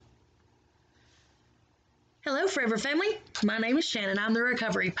Hello, Forever Family. My name is Shan, and I'm the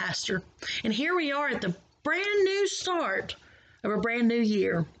recovery pastor. And here we are at the brand new start of a brand new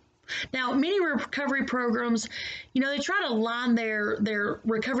year. Now, many recovery programs, they try to line their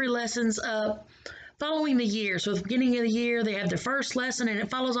recovery lessons up following the year. So at the beginning of the year, they have their first lesson, and it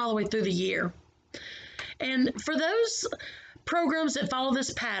follows all the way through the year. And for those programs that follow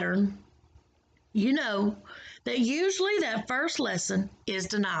this pattern, you know that usually that first lesson is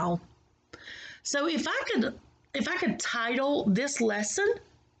denial. So if I could title this lesson,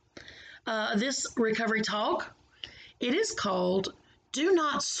 this recovery talk, it is called "Do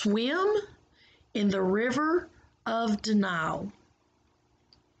Not Swim in the River of Denial."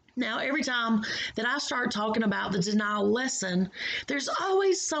 Now, every time that I start talking about the denial lesson, there's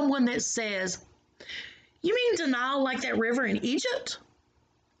always someone that says, "You mean denial like that river in Egypt?"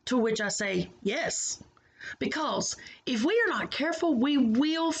 To which I say, yes. Because if we are not careful, we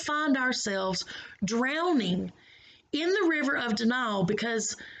will find ourselves drowning in the river of denial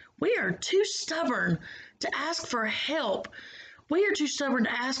because we are too stubborn to ask for help. We are too stubborn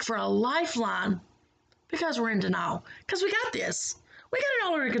to ask for a lifeline because we're in denial. Because we got this. We got it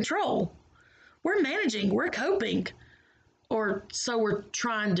all under control. We're managing. We're coping. Or so we're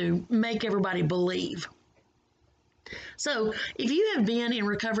trying to make everybody believe. So if you have been in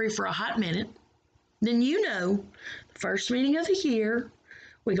recovery for a hot minute, then you know the first meeting of the year,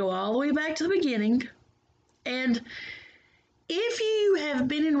 we go all the way back to the beginning. And if you have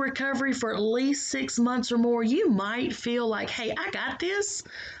been in recovery for at least 6 months or more, you might feel like, hey, I got this.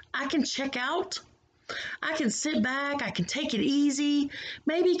 I can check out. I can sit back. I can take it easy.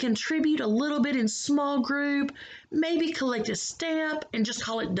 Maybe contribute a little bit in small group. Maybe collect a stamp and just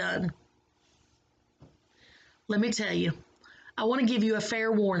call it done. Let me tell you, I want to give you a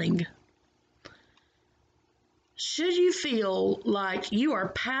fair warning. Should you feel like you are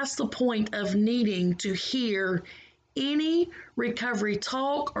past the point of needing to hear any recovery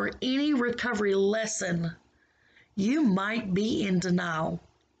talk or any recovery lesson, you might be in denial.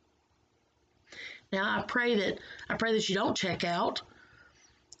 Now, I pray that you don't check out.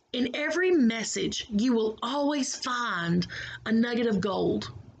 In every message, you will always find a nugget of gold.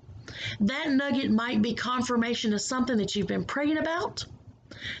 That nugget might be confirmation of something that you've been praying about.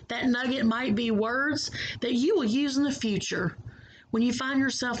 That nugget might be words that you will use in the future when you find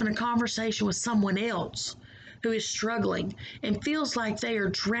yourself in a conversation with someone else who is struggling and feels like they are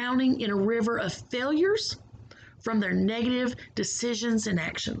drowning in a river of failures from their negative decisions and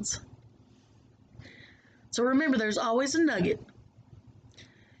actions. So remember, there's always a nugget.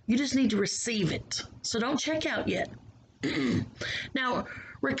 You just need to receive it. So don't check out yet. Now,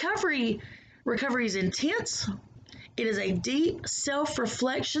 recovery is intense. It is a deep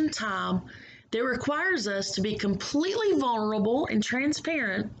self-reflection time that requires us to be completely vulnerable and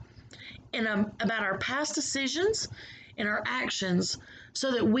transparent about our past decisions and our actions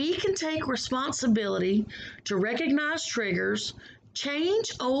so that we can take responsibility to recognize triggers,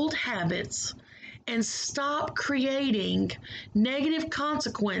 change old habits, and stop creating negative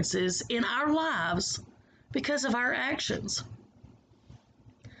consequences in our lives because of our actions.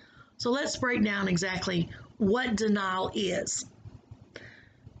 So let's break down exactly what denial is.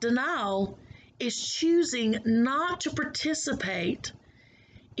 Denial is choosing not to participate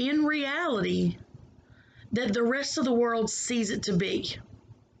in reality that the rest of the world sees it to be.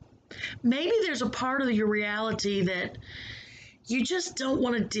 Maybe there's a part of your reality that you just don't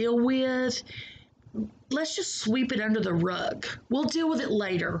want to deal with. Let's just sweep it under the rug. We'll deal with it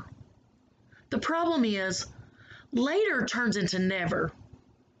later. The problem is, later turns into never.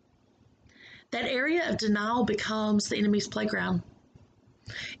 That area of denial becomes the enemy's playground.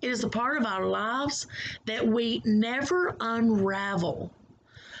 It is a part of our lives that we never unravel.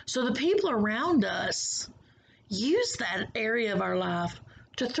 So the people around us use that area of our life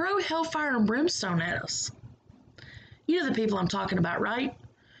to throw hellfire and brimstone at us. You know the people I'm talking about, right?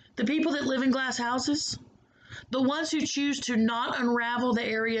 The people that live in glass houses, the ones who choose to not unravel the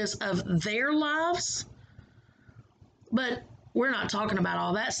areas of their lives. But we're not talking about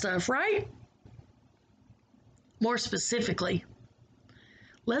all that stuff, right? More specifically,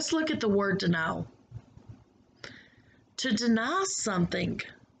 let's look at the word denial. To deny something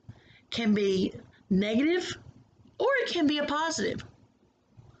can be negative or it can be a positive.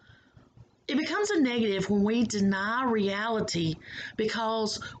 It becomes a negative when we deny reality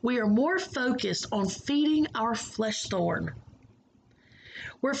because we are more focused on feeding our flesh thorn.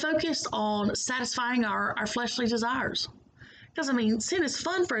 We're focused on satisfying our fleshly desires. Because, sin is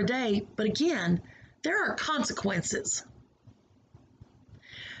fun for a day, but again, there are consequences.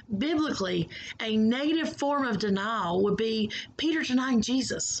 Biblically, a negative form of denial would be Peter denying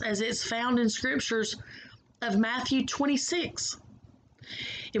Jesus, as it's found in scriptures of Matthew 26.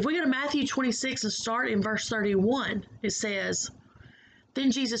 If we go to Matthew 26 and start in verse 31, it says,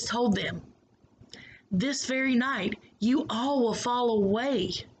 "Then Jesus told them, 'This very night you all will fall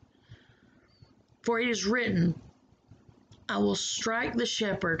away. For it is written, I will strike the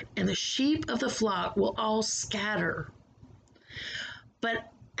shepherd, and the sheep of the flock will all scatter.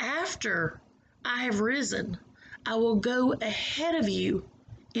 But after I have risen, I will go ahead of you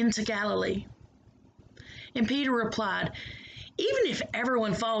into Galilee.' And Peter replied, 'Even if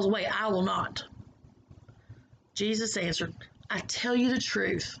everyone falls away, I will not.' Jesus answered, 'I tell you the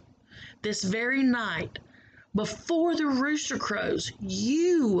truth. This very night, before the rooster crows,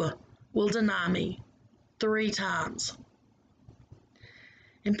 you will deny me 3 times.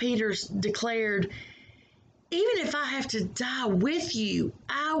 And Peter declared, 'Even if I have to die with you,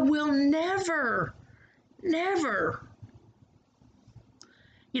 I will never.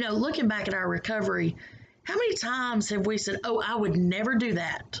 Looking back at our recovery, how many times have we said, "Oh, I would never do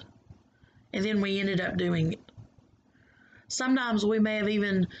that," and then we ended up doing it? Sometimes we may have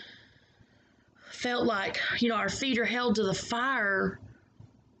even felt like, our feet are held to the fire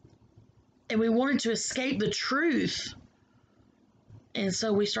and we wanted to escape the truth. And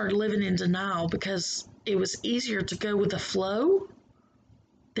so we started living in denial because it was easier to go with the flow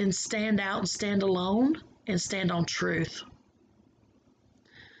than stand out and stand alone and stand on truth.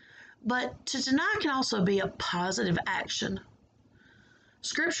 But to deny can also be a positive action.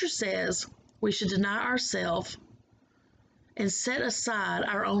 Scripture says we should deny ourselves and set aside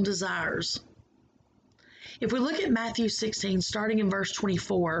our own desires. If we look at Matthew 16, starting in verse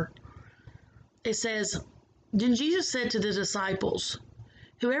 24, it says, "Then Jesus said to the disciples,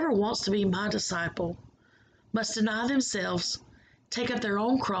 'Whoever wants to be my disciple must deny themselves, take up their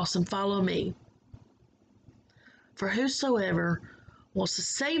own cross, and follow me. For whosoever wants to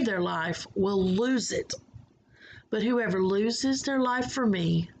save their life will lose it, but whoever loses their life for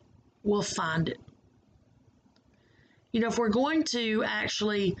me will find it.'" If we're going to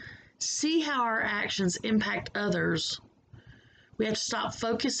actually see how our actions impact others, we have to stop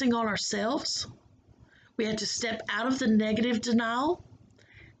focusing on ourselves. We have to step out of the negative denial,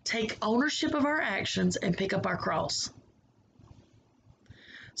 take ownership of our actions, and pick up our cross.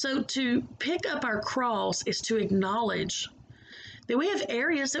 So to pick up our cross is to acknowledge that we have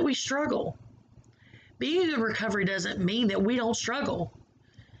areas that we struggle. Being in recovery doesn't mean that we don't struggle.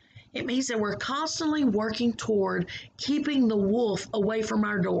 It means that we're constantly working toward keeping the wolf away from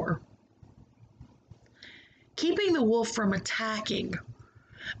our door. Keeping the wolf from attacking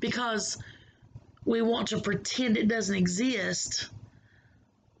because we want to pretend it doesn't exist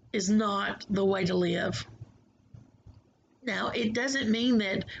is not the way to live. Now, it doesn't mean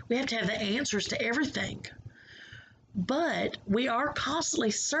that we have to have the answers to everything, but we are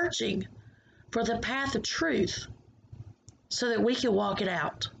constantly searching for the path of truth so that we can walk it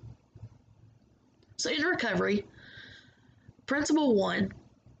out. So in recovery, principle 1,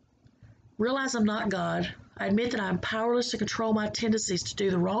 realize I'm not God. I admit that I'm powerless to control my tendencies to do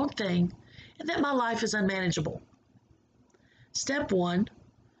the wrong thing and that my life is unmanageable. Step 1,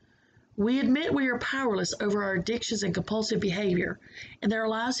 we admit we are powerless over our addictions and compulsive behavior, and that our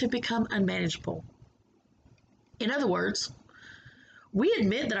lives have become unmanageable. In other words, we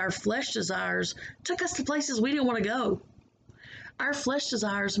admit that our flesh desires took us to places we didn't want to go. Our flesh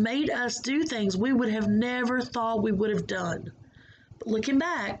desires made us do things we would have never thought we would have done. But looking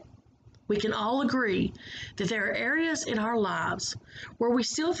back, we can all agree that there are areas in our lives where we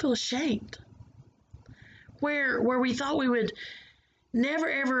still feel ashamed, where we thought we would never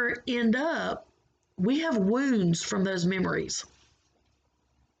ever end up. We have wounds from those memories.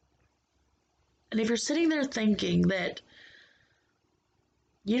 And if you're sitting there thinking that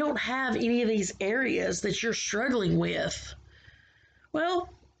you don't have any of these areas that you're struggling with,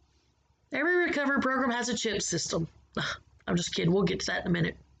 well, every recovery program has a chip system. I'm just kidding. We'll get to that in a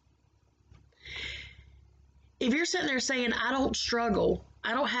minute. If you're sitting there saying, "I don't struggle,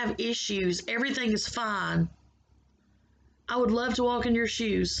 I don't have issues, everything is fine," I would love to walk in your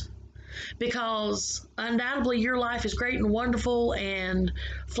shoes, because undoubtedly your life is great and wonderful and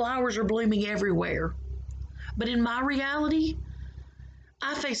flowers are blooming everywhere. But in my reality,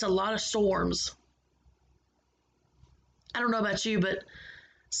 I face a lot of storms. I don't know about you, but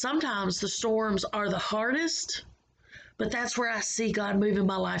sometimes the storms are the hardest, but that's where I see God move in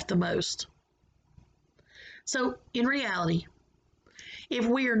my life the most. So in reality, if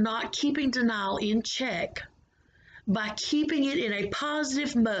we are not keeping denial in check by keeping it in a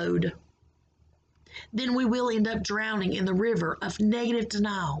positive mode, then we will end up drowning in the river of negative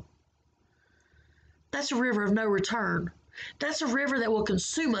denial. That's a river of no return. That's a river that will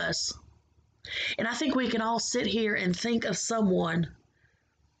consume us. And I think we can all sit here and think of someone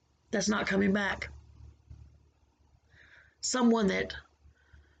that's not coming back. Someone that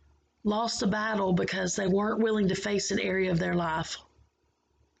lost a battle because they weren't willing to face an area of their life.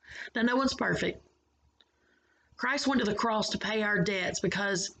 Now, no one's perfect. Christ went to the cross to pay our debts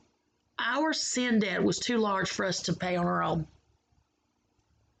because our sin debt was too large for us to pay on our own.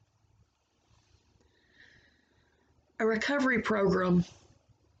 A recovery program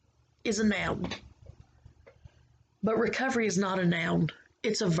is a noun, but recovery is not a noun.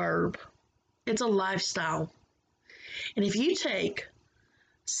 It's a verb. It's a lifestyle. And if you take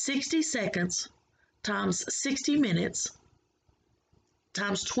 60 seconds times 60 minutes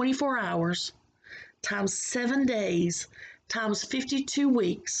times 24 hours times 7 days times 52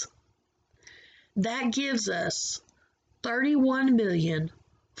 weeks, that gives us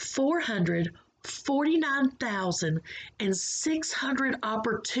 31,449,600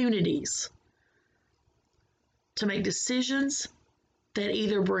 opportunities to make decisions that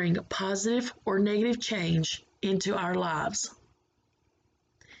either bring positive or negative change into our lives.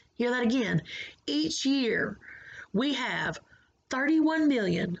 Hear that again. Each year, we have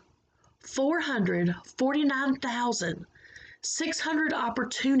 31,449,600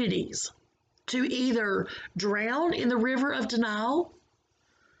 opportunities to either drown in the river of denial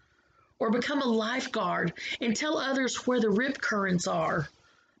or become a lifeguard and tell others where the rip currents are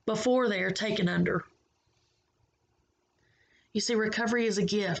before they are taken under. You see, recovery is a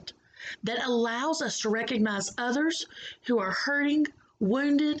gift that allows us to recognize others who are hurting,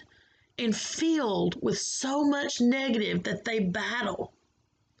 wounded, and filled with so much negative that they battle.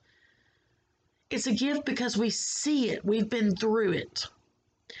 It's a gift because we see it, we've been through it.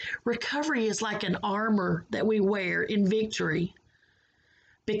 Recovery is like an armor that we wear in victory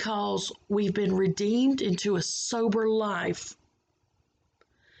because we've been redeemed into a sober life.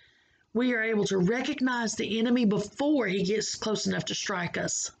 We are able to recognize the enemy before he gets close enough to strike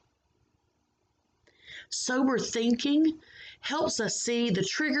us. Sober thinking helps us see the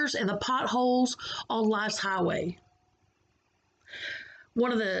triggers and the potholes on life's highway.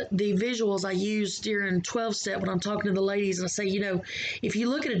 One of the visuals I use during 12-step when I'm talking to the ladies, and I say, if you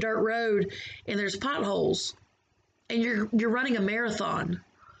look at a dirt road and there's potholes and you're running a marathon,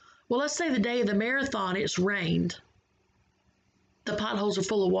 well, let's say the day of the marathon it's rained. The potholes are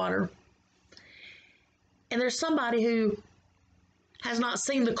full of water. And there's somebody who has not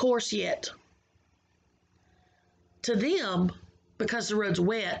seen the course yet. To them, because the road's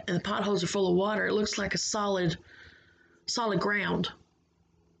wet and the potholes are full of water, it looks like a solid ground.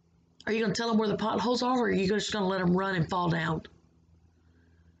 Are you going to tell them where the potholes are, or are you just going to let them run and fall down?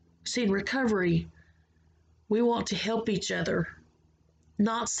 See, in recovery, we want to help each other,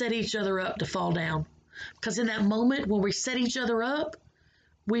 not set each other up to fall down. Because in that moment, when we set each other up,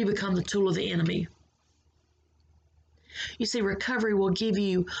 we become the tool of the enemy. You see, recovery will give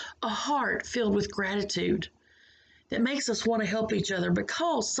you a heart filled with gratitude that makes us want to help each other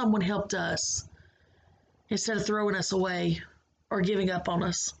because someone helped us instead of throwing us away or giving up on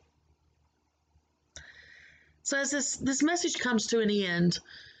us. So as this message comes to an end,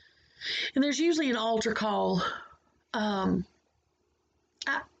 and there's usually an altar call, I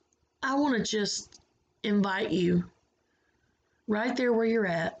want to just invite you right there where you're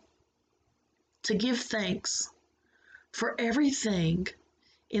at to give thanks for everything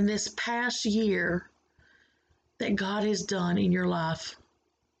in this past year that God has done in your life.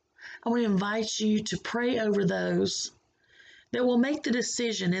 I want to invite you to pray over those that will make the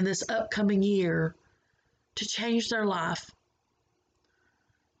decision in this upcoming year to change their life,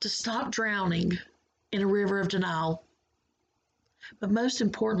 to stop drowning in a river of denial. But most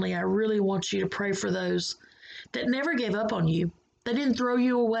importantly, I really want you to pray for those that never gave up on you. They didn't throw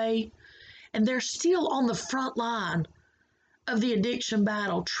you away, and they're still on the front line of the addiction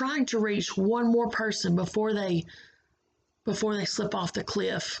battle, trying to reach one more person before they slip off the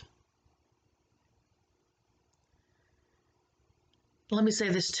cliff. Let me say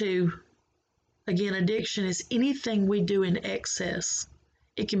this too. Again, addiction is anything we do in excess.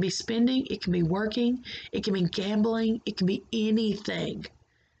 It can be spending, it can be working, it can be gambling, it can be anything.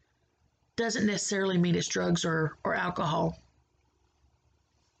 Doesn't necessarily mean it's drugs or alcohol.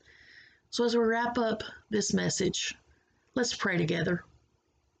 So as we wrap up this message, let's pray together.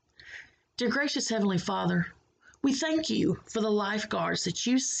 Dear gracious Heavenly Father, we thank you for the lifeguards that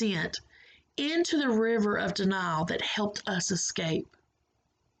you sent into the river of denial that helped us escape.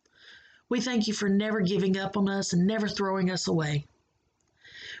 We thank you for never giving up on us and never throwing us away.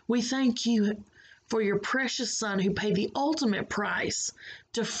 We thank you for your precious Son who paid the ultimate price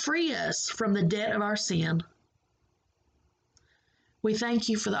to free us from the debt of our sin. We thank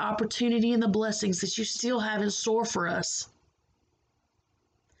you for the opportunity and the blessings that you still have in store for us.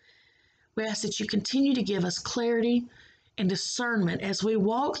 We ask that you continue to give us clarity and discernment as we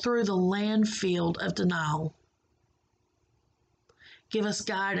walk through the landfill of denial. Give us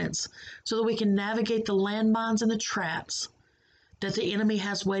guidance so that we can navigate the landmines and the traps that the enemy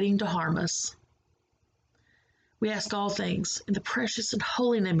has waiting to harm us. We ask all things in the precious and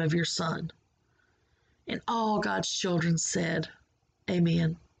holy name of your Son. And all God's children said,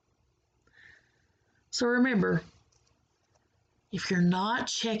 Amen. So remember, if you're not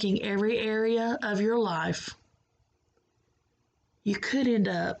checking every area of your life, you could end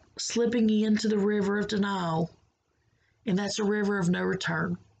up slipping into the river of denial, and that's a river of no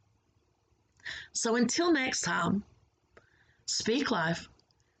return. So until next time, speak life,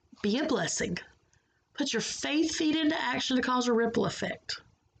 be a blessing, put your faith feet into action to cause a ripple effect.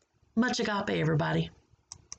 Much agape, everybody.